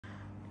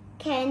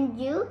Can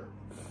you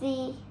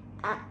see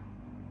a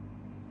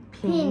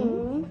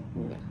pin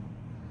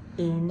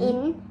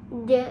in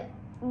the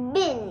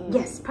bin?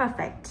 Yes,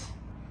 perfect.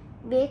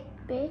 Big,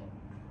 big,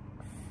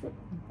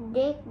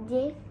 dig,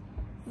 dig,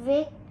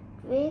 big,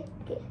 big,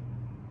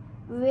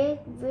 big,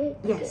 big.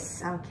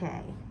 Yes,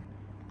 okay.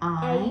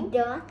 I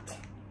don't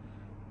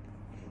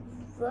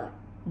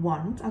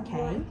want, okay.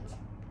 want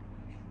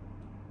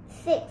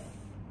six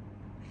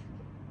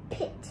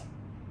pit.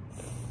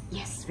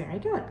 Yes, very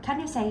good.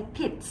 Can you say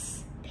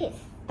pits? Pit.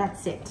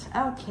 That's it.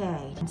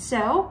 Okay.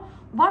 So,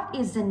 what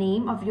is the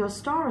name of your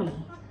story?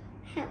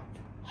 Help.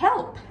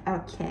 Help.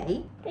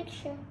 Okay.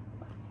 Picture.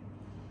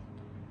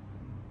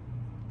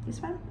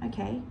 This one?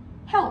 Okay.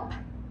 Help.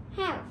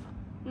 Help.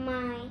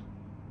 My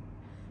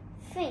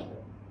thing.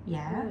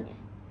 Yeah.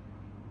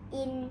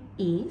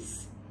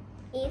 Is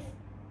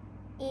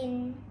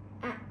in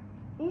a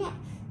net.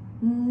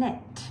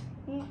 Net.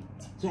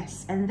 Net.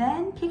 Yes. And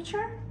then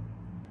picture?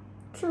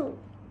 True.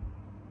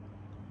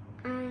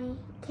 I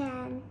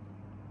can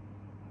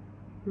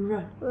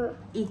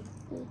It.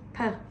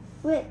 Per.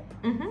 whip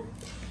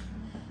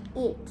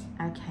it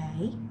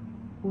Okay.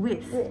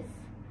 With.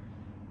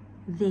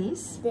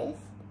 this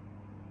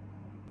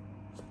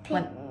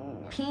pin.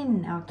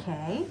 Pin.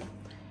 Okay.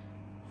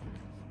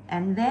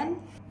 And then?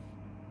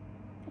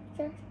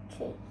 Picture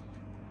 3.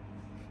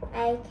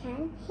 I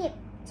can hit.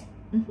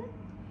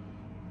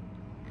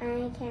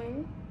 I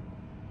can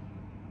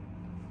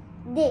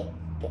dig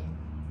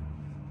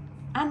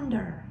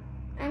Under.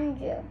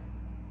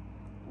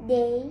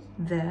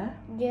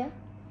 the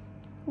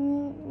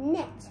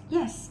net.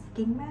 Yes. เ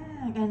ก่งมา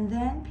ก And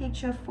then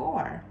picture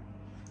 4.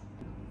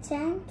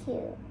 Thank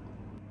you.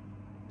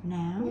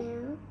 Now?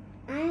 Now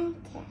I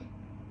can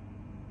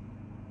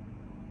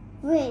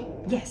win.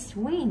 Yes,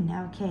 win.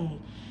 Okay.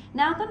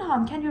 Now ต้นหอ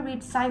ม can you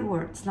read sight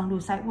words ลองดู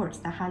sight words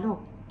นะคะลูก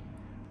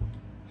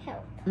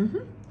Help.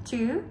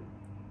 2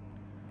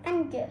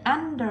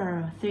 under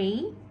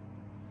 3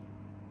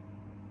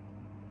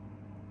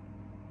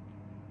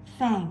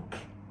 thank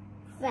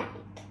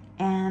Thank.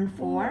 and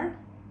 4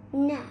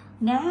 Now.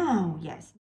 now. Yes.